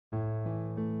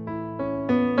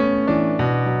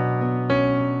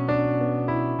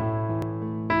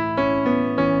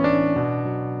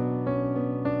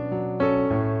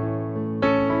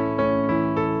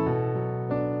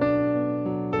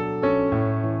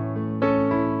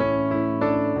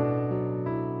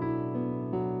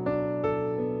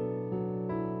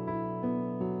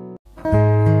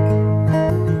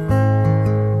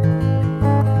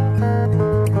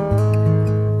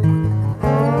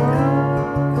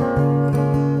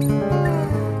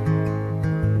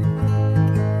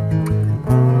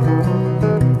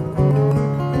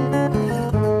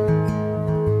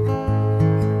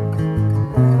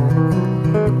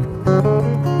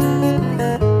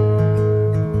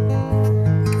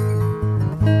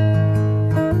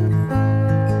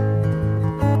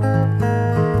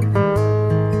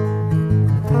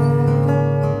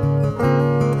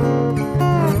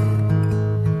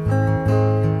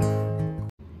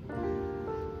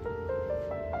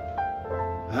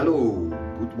Hello,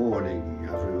 good morning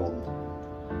everyone.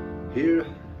 Here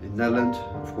in Netherlands,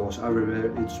 of course everywhere,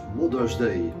 it's Mother's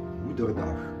Day,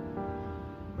 Moederdag.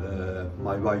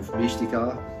 My wife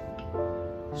Mystika,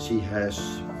 she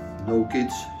has no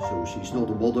kids, so she's not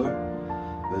a mother,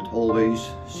 but always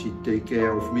she take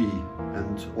care of me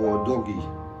and our doggy.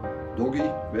 Doggy,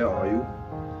 where are you?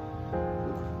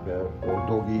 Look where our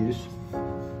doggy is.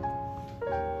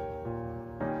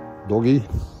 Doggy.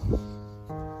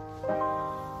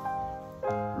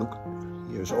 Look,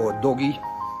 here's our doggy.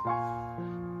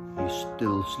 He's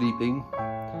still sleeping.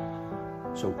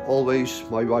 So always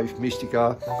my wife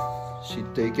Mystika, she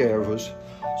take care of us.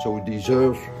 So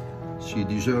she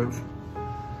deserves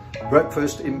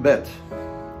breakfast in bed.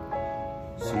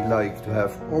 She likes to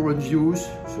have orange juice,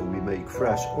 so we make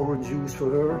fresh orange juice for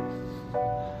her.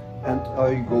 And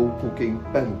I go cooking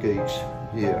pancakes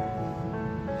here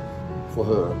for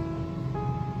her.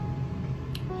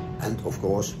 And of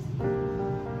course,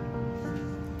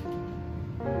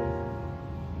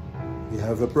 we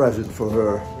have a present for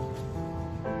her.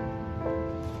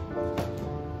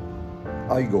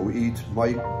 I go eat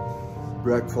my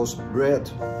breakfast bread.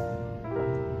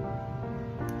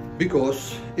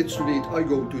 Because it's too late, I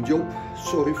go to job.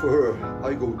 Sorry for her,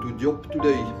 I go to job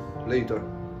today, later.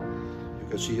 You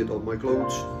can see it on my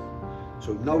clothes.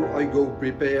 So now I go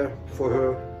prepare for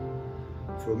her,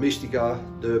 for Mystika,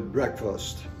 the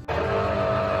breakfast.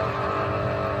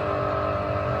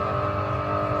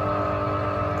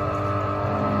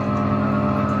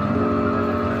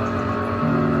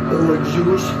 Orange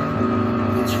juice,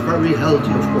 it's very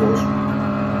healthy of course,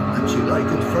 and she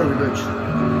likes it very much,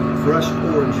 fresh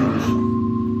orange juice.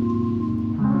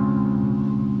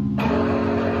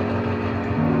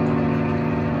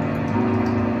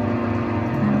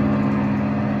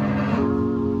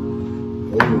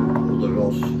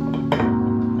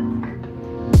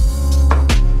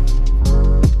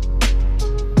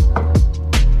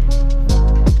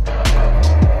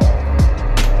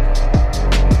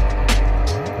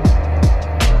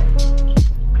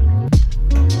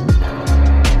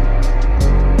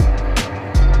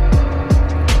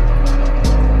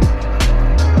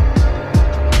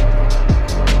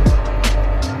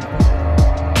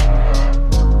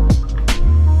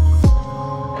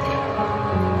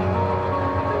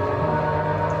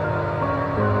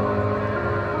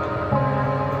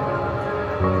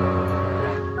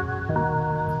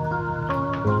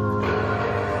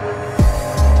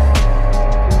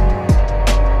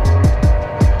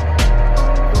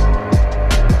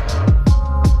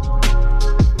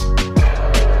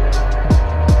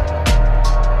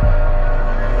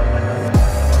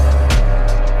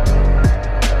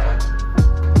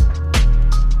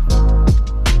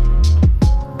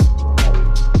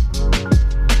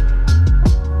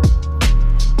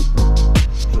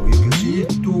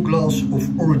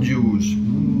 Of orange juice.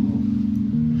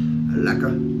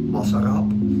 Lekker massaraap.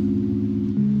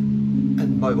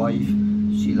 And my wife,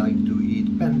 she likes to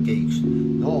eat pancakes.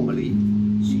 Normally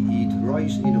she eat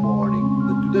rice in the morning,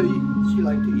 but today she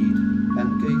likes to eat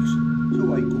pancakes. So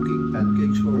I cooking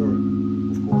pancakes for her.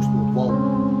 Of course not one.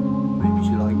 Maybe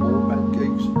she like more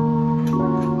pancakes.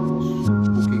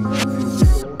 Cooking pancakes.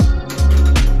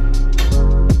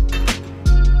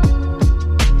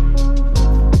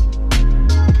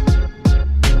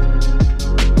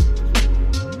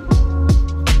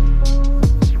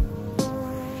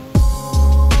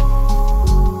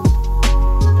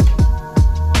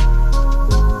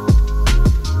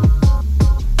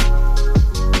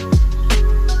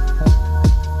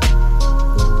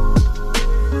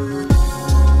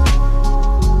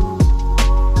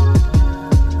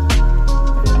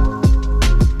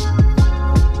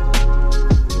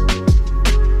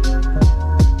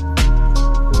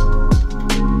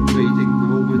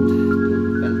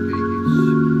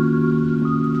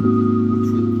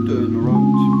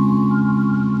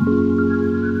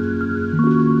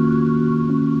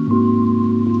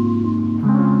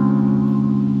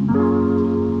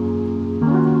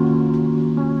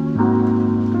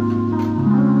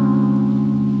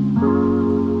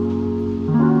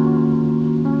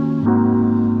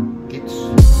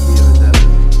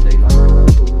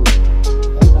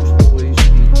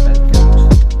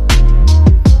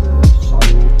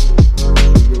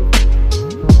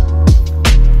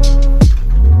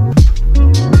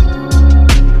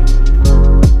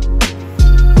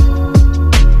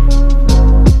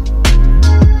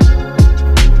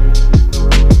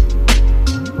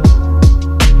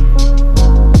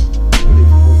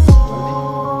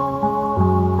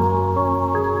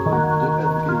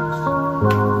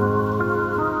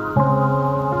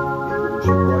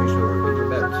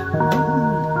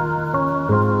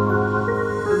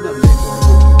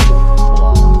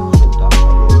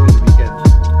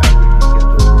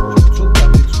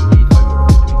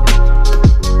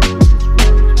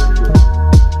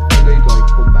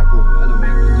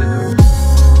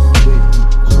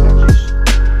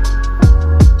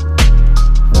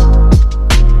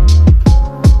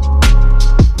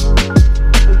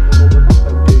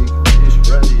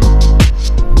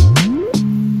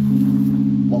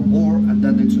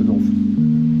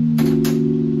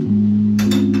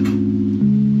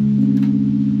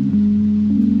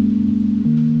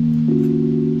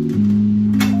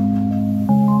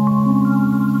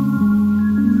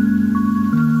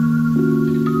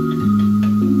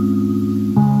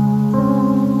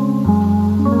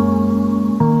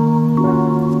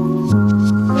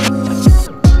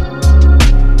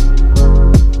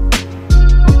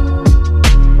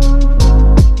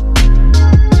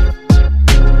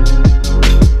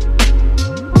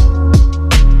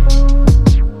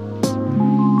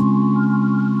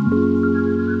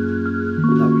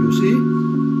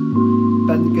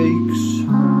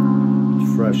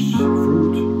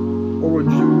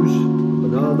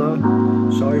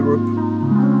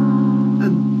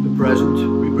 And the present,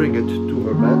 we bring it to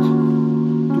her bed.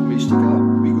 To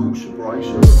Mystika, we go surprise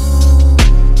her.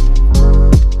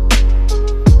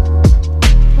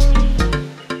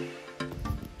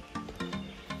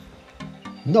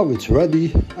 Now it's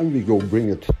ready and we go bring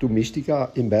it to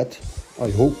Mystika in bed. I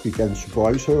hope we can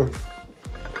surprise her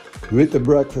with the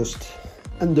breakfast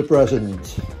and the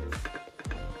present.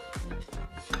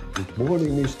 Good morning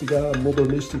Mystika, Mother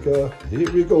Mystika,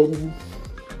 here we go.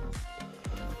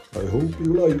 I hope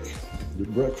you like the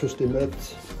breakfast in bed.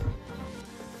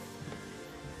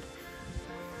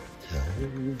 Here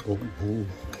we go.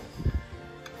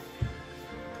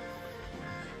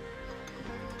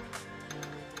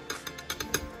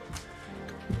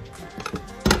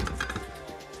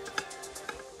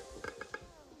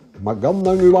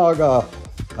 Magandang umaga.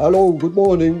 Hallo, good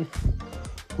morning.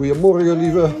 Goedemorgen,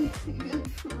 lieve.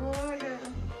 Goedemorgen.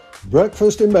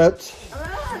 Breakfast in bed.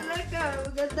 Ah, lekker.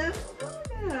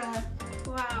 Goedemorgen.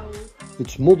 Wauw.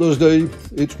 It's Mother's Day.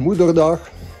 It's Moederdag.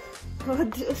 Oh,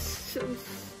 this is so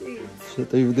sweet.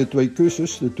 Zet even de twee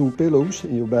kussens, de two pillows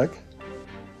in your bag.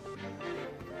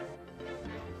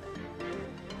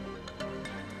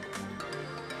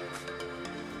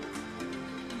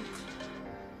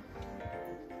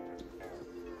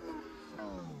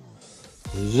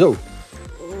 Zo,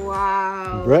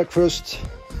 Wow. breakfast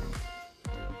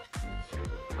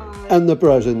Oh, and the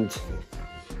present.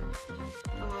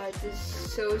 oh, it is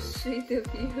so sweet of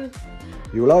you.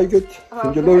 You like it?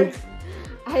 Vind je Oh, leuk?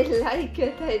 I like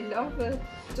it. I love it.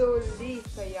 Zo lief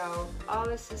van jou.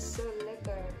 Alles is zo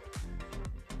lekker.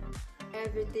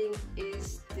 Everything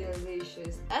is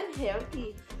delicious and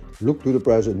healthy. Look to the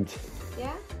present.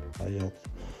 Yeah? Ja.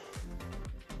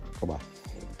 Kom maar.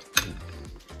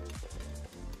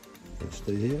 Let's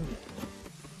stay here.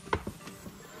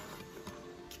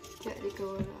 Ja, die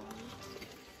komen aan.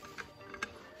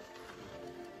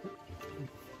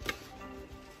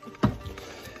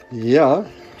 Ja.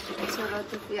 It's a lot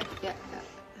of, yeah.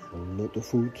 A lot of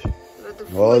food. A lot of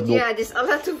food, Oh, yeah, this a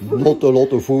lot of food. Not a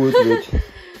lot of food, but...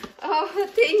 Oh,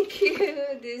 thank you.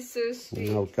 This is so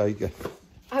sweet. Nou, kijken.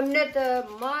 I'm not a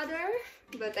mother,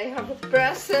 but I have a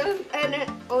present and an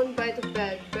own by the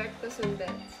bed, breakfast in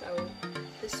bed. So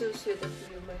it's so sweet of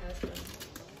you, my husband.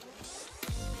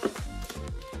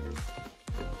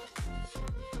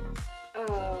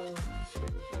 Oh,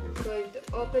 I'm going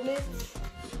to open it.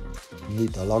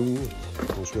 Niet te lang,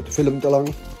 anders wordt de film te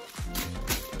lang.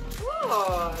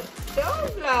 Oh,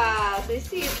 Douglas, I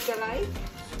see it gelijk.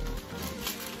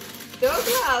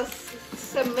 Douglas,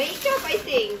 some makeup, I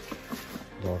think.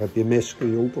 Daar heb je mes,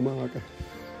 kun je openmaken.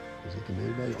 Dan zit er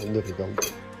mee bij de andere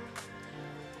kant.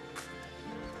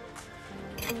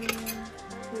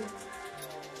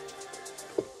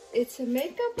 It's a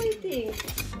makeup, I think.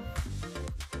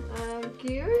 I'm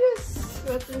curious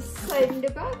what's inside in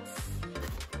the box.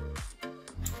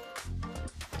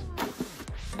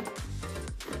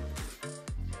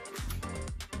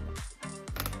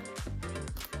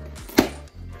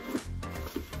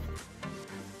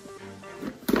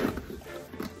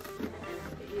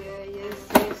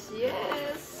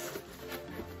 Yes.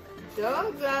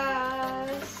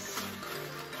 Douglas.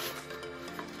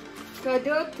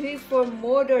 Cadeau for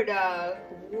Moederdag.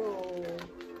 Whoa.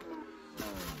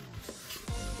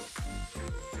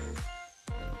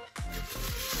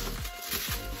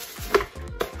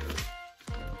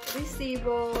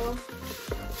 Recibo.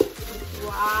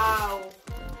 Wow.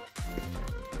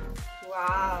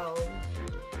 Wow.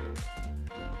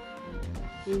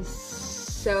 It's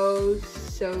so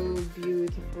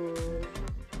beautiful.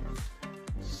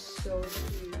 So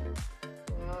sweet.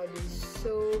 Wow, this is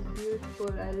so beautiful.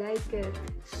 I like it.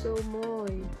 So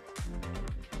mooi.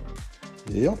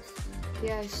 Ja.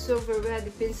 Yeah, silver red.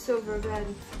 The pin silver red.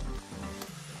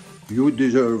 You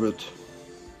deserve it.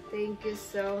 Thank you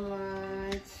so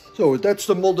much. So that's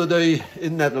the Mother Day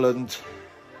in Netherlands.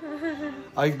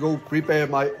 I go prepare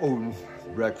my own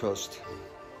breakfast.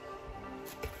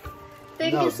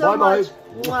 Thank Nou, you so bye-bye.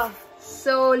 much. Wow.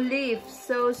 So lief,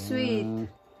 so sweet.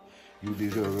 You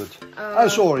deserve it.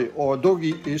 Sorry, our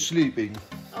doggy is sleeping.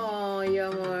 Oh,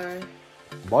 jammer.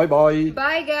 Bye bye.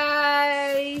 Bye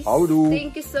guys. Houdoe.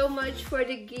 Thank you so much for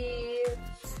the gift.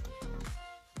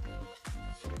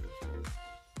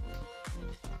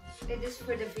 It is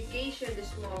for the vacation, the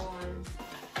small one.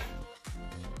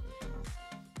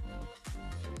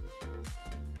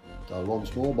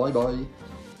 Once more, bye bye.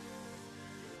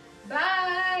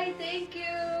 Bye. Thank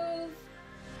you.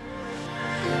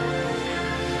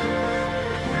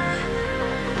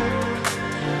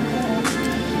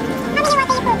 Is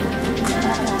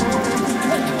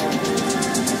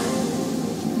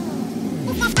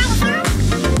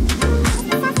that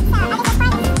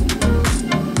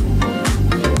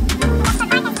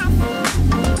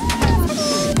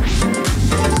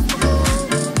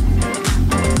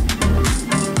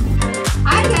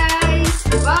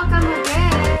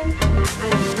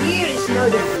now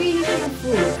the finishing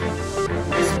food.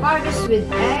 The asparagus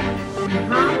with egg, the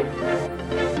ham,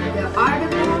 the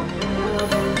artichoke,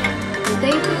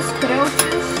 potatoes, carrots.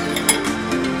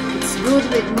 It's good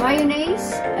with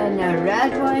mayonnaise and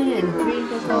red wine and green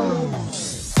cacao.